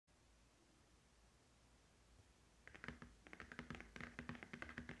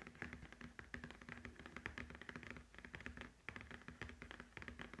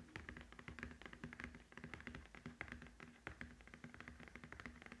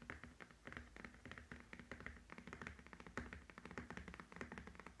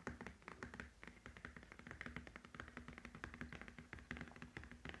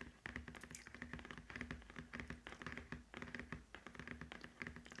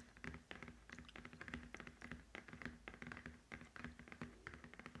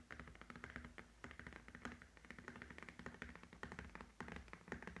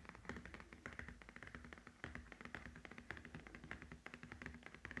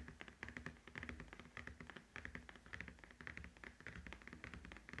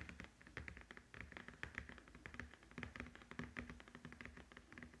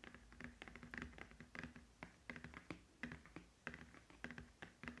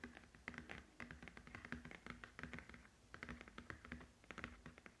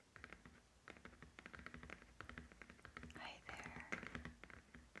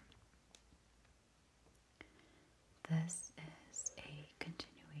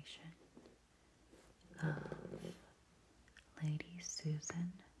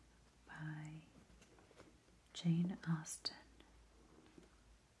Susan by Jane Austen.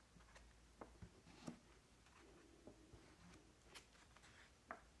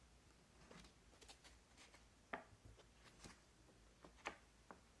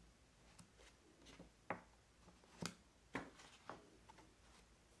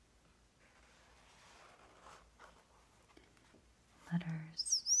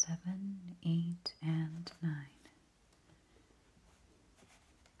 Letters 7, 8, and 9.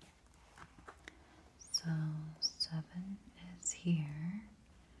 So 7 is here.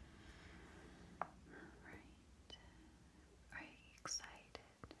 Right. Very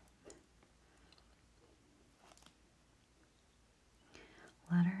excited.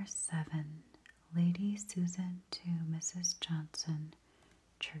 Letter 7. Lady Susan to Mrs. Johnson,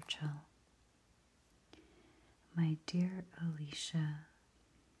 Churchill. My dear Alicia,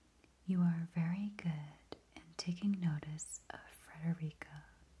 you are very good in taking notice of Frederica,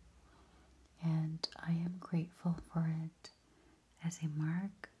 and I am grateful for it as a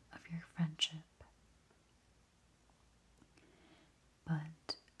mark of your friendship.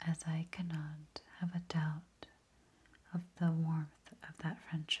 But as I cannot have a doubt of the warmth of that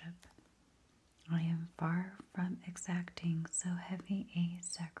friendship, I am far from exacting so heavy a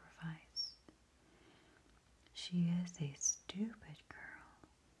sacrifice. She is a stupid girl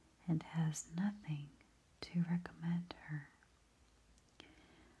and has nothing to recommend her.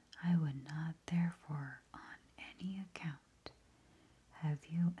 I would not therefore on any account have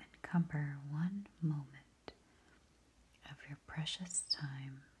you encumber one moment of your precious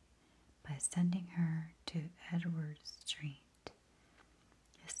time by sending her to Edward Street,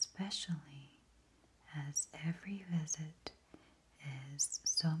 especially as every visit is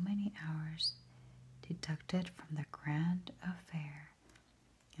so many hours deducted from the grand affair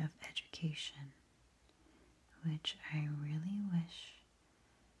of education, which I really wish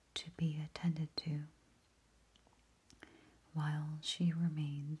to be attended to, while she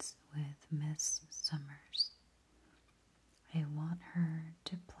remains with Miss Summers. I want her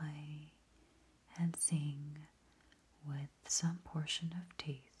to play and sing with some portion of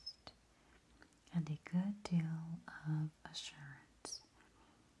taste and a good deal of assurance,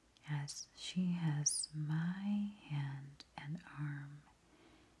 as she has my hand and arm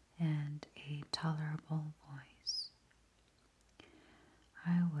and a tolerable voice.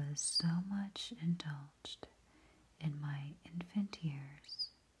 I was so much indulged in my infant years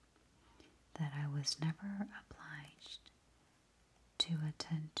that I was never obliged to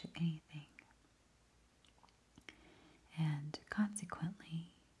attend to anything, and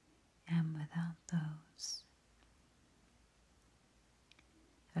consequently am without those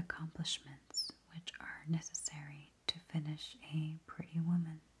accomplishments which are necessary to finish a pretty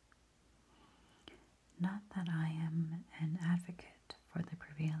woman. Not that I am an advocate for the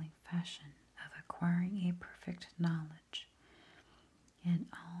prevailing fashion of acquiring a perfect knowledge in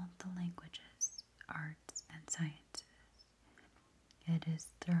all the languages, arts, and sciences. It is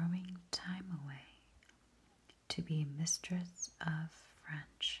throwing time away to be mistress of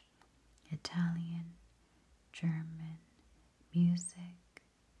French, Italian, German, music,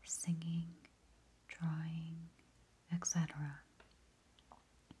 singing, drawing, etc.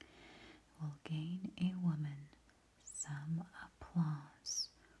 will gain a woman some applause,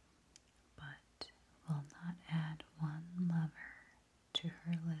 but will not add one lover to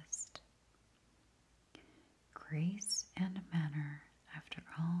her list. Grace and manner, after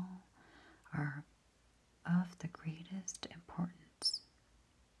all, are of the greatest importance.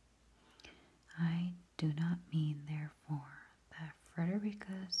 I do not mean, therefore, that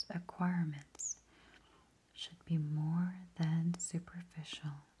Frederica's acquirements should be more than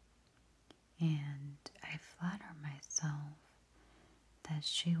superficial, and I flatter myself that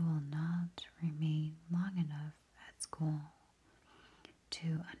she will not remain long enough at school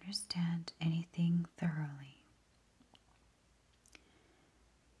to understand anything thoroughly.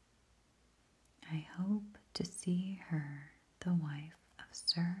 I hope to see her the wife of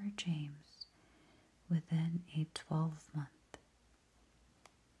Sir James within a 12-month.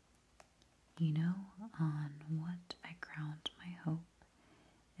 You know on what I ground my hope,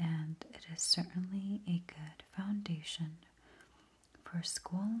 and it is certainly a good foundation, for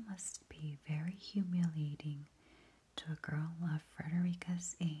school must be very humiliating to a girl of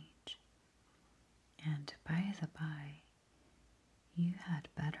Frederica's age. And by the by, you had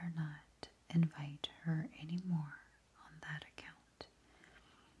better not invite her any more on that account,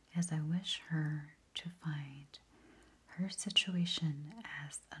 as I wish her to find her situation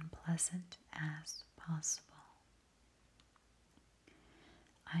as unpleasant as possible.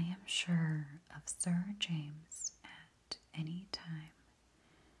 I am sure of Sir James at any time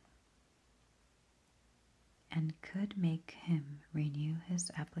and could make him renew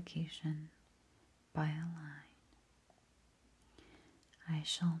his application by a line. I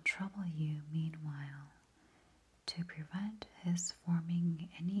shall trouble you meanwhile to prevent his forming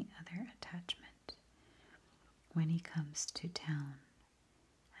any other attachment. When he comes to town,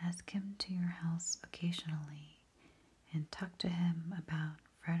 ask him to your house occasionally and talk to him about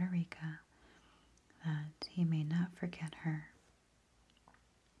Frederica, that he may not forget her.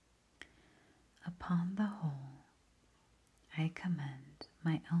 Upon the whole, I commend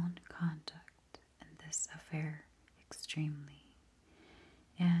my own conduct in this affair extremely,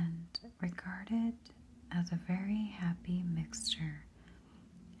 and regard it as a very happy mixture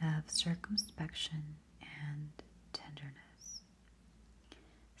of circumspection and tenderness.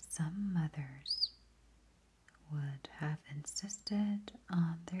 Some mothers would have insisted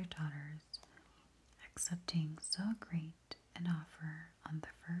on their daughters accepting so great an offer on the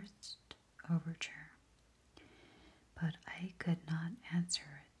first overture, but I could not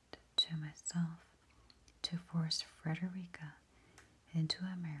answer it to myself to force Frederica into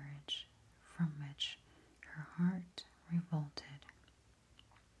a marriage from which her heart revolted,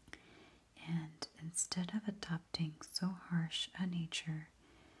 and instead of adopting so harsh a nature,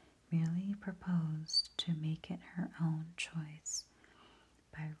 merely proposed to make it her own choice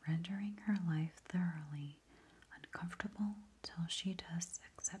by rendering her life thoroughly uncomfortable till she does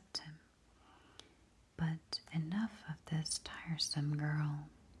accept him. But enough of this tiresome girl.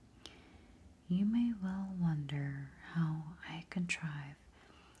 You may well wonder how I contrive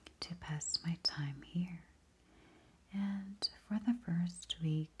to pass my time here, and for the first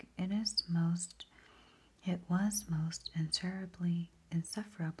week it was most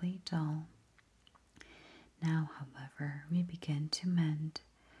insufferably dull. Now, however, we begin to mend.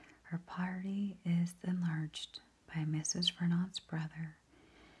 Our party is enlarged by Mrs. Vernon's brother,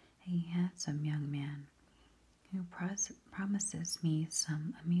 a handsome young man, who promises me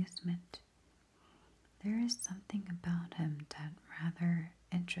some amusement. There is something about him that rather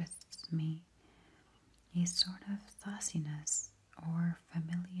interests me, a sort of sauciness or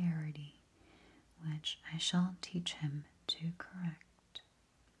familiarity, which I shall teach him to correct.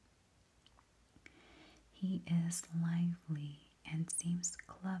 He is lively and seems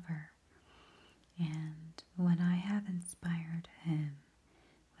clever, and when I have inspired him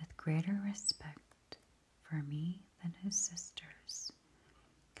with greater respect for me than his sisters,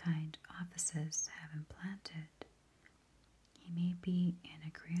 kind offices have implanted, he may be an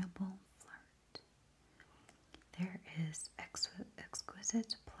agreeable flirt. There is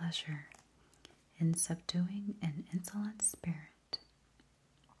exquisite pleasure in subduing an insolent spirit,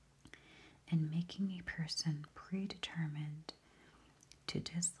 in making a person predetermined to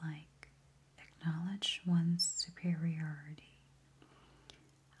dislike acknowledge one's superiority.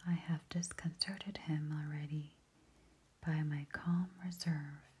 I have disconcerted him already by my calm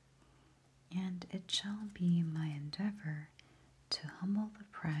reserve, and it shall be my endeavor to humble the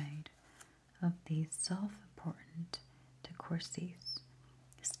pride of these self-important De Courcys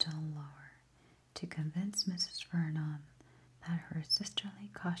still lower, to convince Mrs. Vernon that her sisterly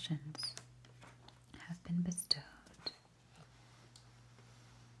cautions have been bestowed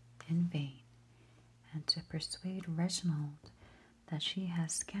in vain, and to persuade Reginald that she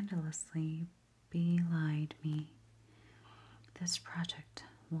has scandalously belied me. This project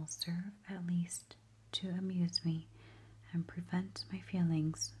will serve at least to amuse me and prevent my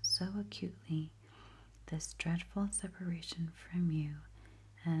feelings so acutely this dreadful separation from you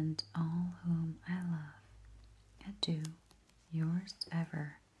and all whom I love. Adieu, yours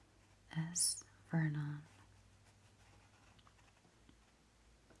ever, S. Vernon.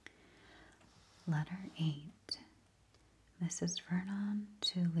 Letter 8. Mrs. Vernon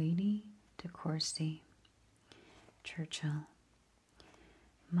to Lady De Courcy. Churchill.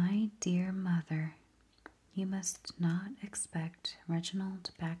 My dear mother, you must not expect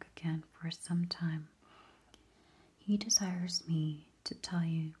Reginald back again for some time. He desires me to tell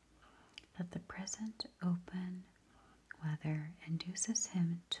you that the present open weather induces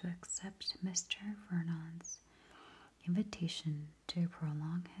him to accept Mr. Vernon's invitation to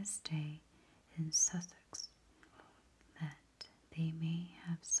prolong his stay in Sussex, that they may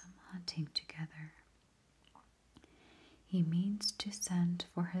have some hunting together. He means to send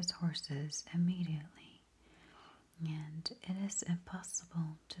for his horses immediately, and it is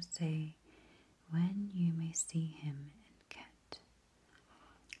impossible to say when you may see him in Kent.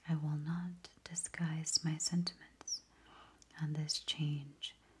 I will not disguise my sentiments on this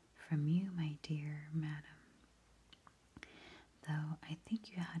change from you, my dear madam, though I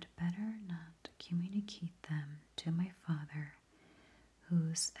think you had better not communicate them to my father,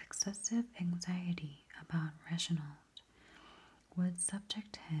 whose excessive anxiety about Reginald would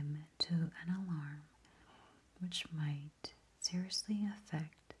subject him to an alarm which might seriously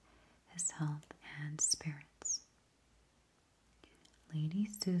affect his health and spirits. Lady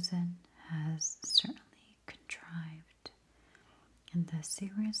Susan has certainly contrived in the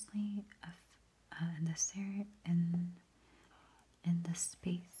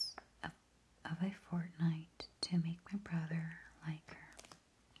space of a fortnight to make my brother like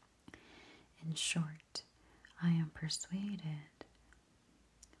her. In short, I am persuaded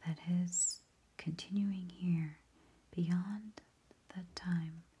that his continuing here beyond the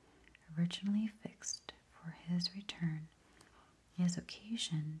time originally fixed for his return is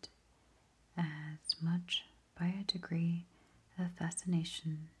occasioned as much by a degree of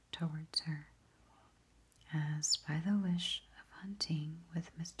fascination towards her as by the wish of hunting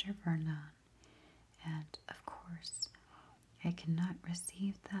with Mr. Vernon, and of course I cannot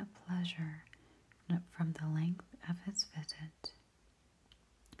receive that pleasure from the length of his visit,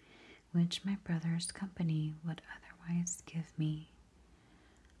 which my brother's company would otherwise give me.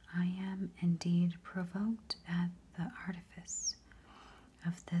 I am indeed provoked at the artifice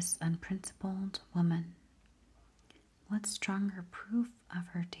of this unprincipled woman. What stronger proof of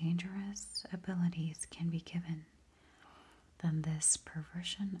her dangerous abilities can be given than this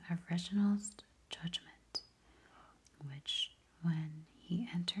perversion of Reginald's judgment, which, when he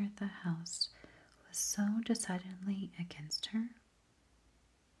entered the house, was so decidedly against her?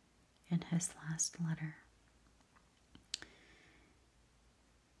 In his last letter,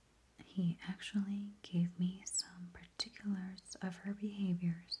 he actually gave me some particulars of her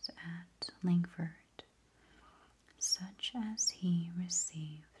behaviors at Langford, such as he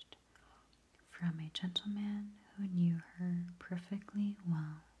received from a gentleman who knew her perfectly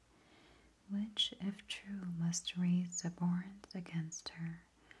well, which, if true, must raise abhorrence against her,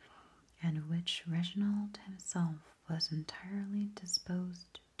 and which Reginald himself was entirely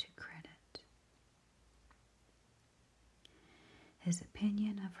disposed to credit. His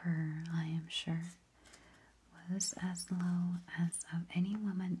opinion of her, I am sure, was as low as of any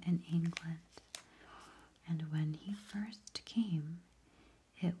woman in England, and when he first came,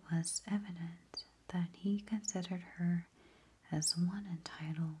 it was evident that he considered her as one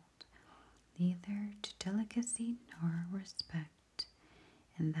entitled neither to delicacy nor respect,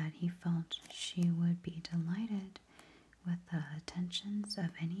 and that he felt she would be delighted with the attentions of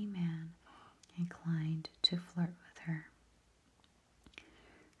any man inclined to flirt with her.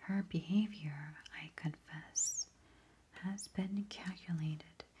 Her behavior, I confess, has been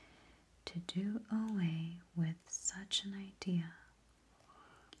calculated to do away with such an idea.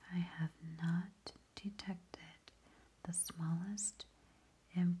 I have not detected the smallest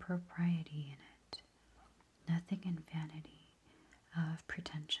impropriety in it, nothing in vanity, of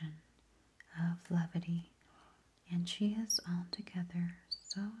pretension, of levity, and she is altogether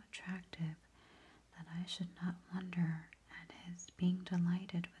so attractive that I should not wonder at his being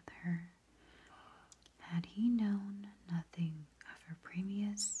delighted with her. Had he known nothing of her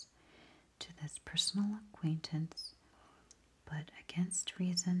previous to this personal acquaintance, but against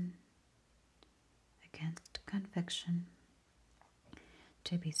reason, against conviction,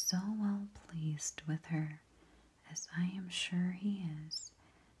 to be so well pleased with her as I am sure he is,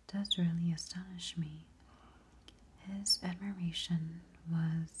 does really astonish me. His admiration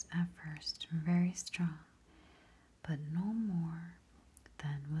was at first very strong, but no more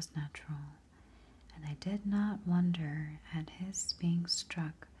than was natural, and I did not wonder at his being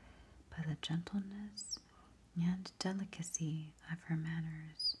struck by the gentleness and delicacy of her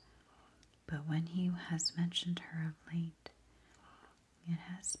manners. But when he has mentioned her of late, it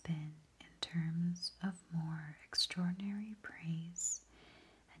has been in terms of more extraordinary praise,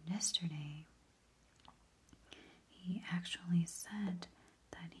 and yesterday he actually said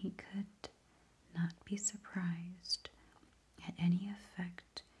that he could not be surprised at any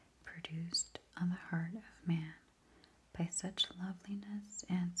effect produced on the heart of man by such loveliness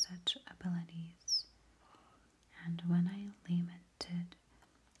and such abilities. And when I lamented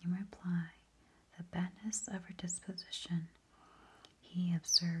in reply the badness of her disposition, he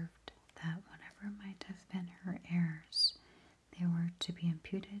observed that whatever might have been her errors, they were to be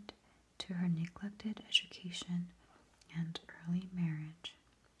imputed to her neglected education and early marriage,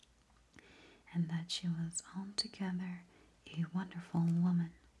 and that she was altogether a wonderful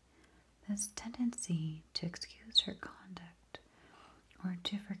woman. This tendency to excuse her conduct, or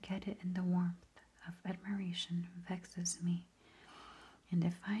to forget it in the warmth of admiration, vexes me, and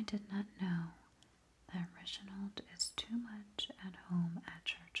if I did not know that Reginald is too much at home at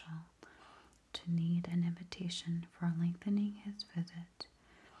Churchill to need an invitation for lengthening his visit,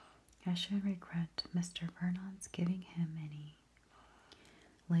 I should regret Mr. Vernon's giving him any.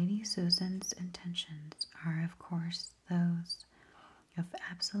 Lady Susan's intentions are, of course, those of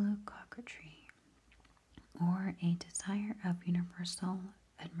absolute coquetry, or a desire of universal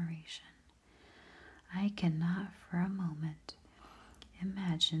admiration. I cannot for a moment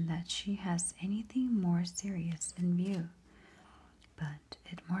imagine that she has anything more serious in view, but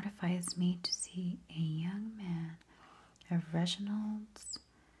it mortifies me to see a young man of Reginald's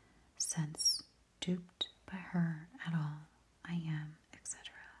sense duped by her at all. I am, etc.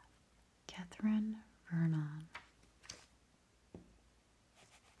 Catherine Vernon.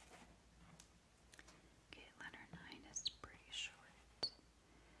 Okay, letter 9 is pretty short.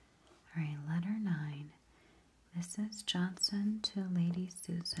 Alright, letter 9. Mrs. Johnson to Lady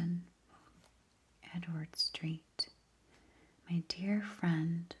Susan, Edward Street. My dear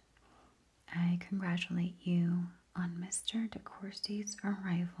friend, I congratulate you on Mr. De Courcy's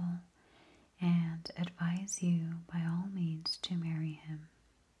arrival and advise you by all means to marry him.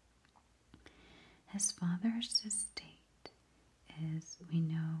 His father's estate is, we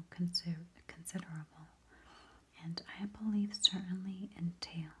know, considerable, and I believe certainly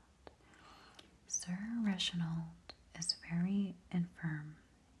entailed. Sir Reginald is very infirm,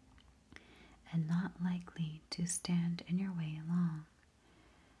 and not likely to stand in your way long.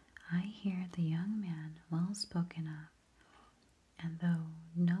 I hear the young man well spoken of, and though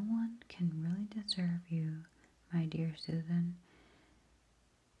no one can really deserve you, my dear Susan,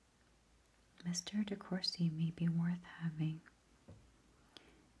 Mr. De Courcy may be worth having.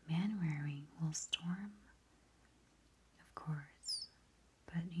 Mainwaring will storm, of course,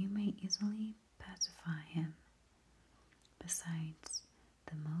 but you may easily pacify him. Besides,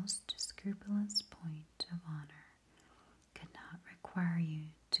 the most scrupulous point of honor could not require you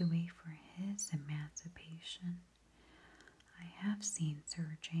to wait for his emancipation. I have seen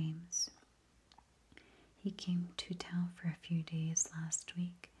Sir James. He came to town for a few days last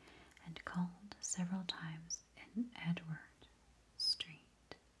week and called several times in Edward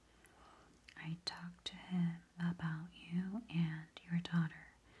Street. I talked to him about you and your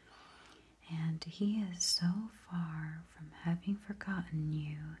daughter, and he is so far from having forgotten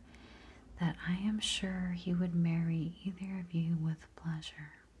you that I am sure he would marry either of you with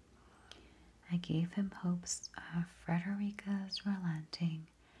pleasure. I gave him hopes of Frederica's relenting,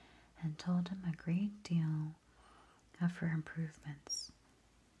 and told him a great deal of her improvements.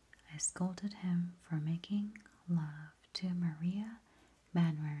 I scolded him for making love to Maria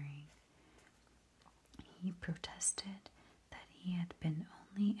Mainwaring. He protested that he had been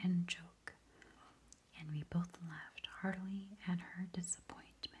only in joke, and we both laughed heartily at her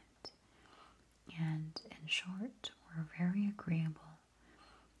disappointment, and, in short, were very agreeable.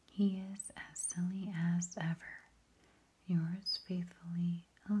 He is as silly as ever. Yours faithfully,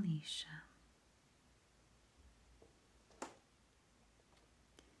 Alicia.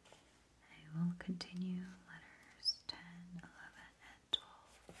 I will continue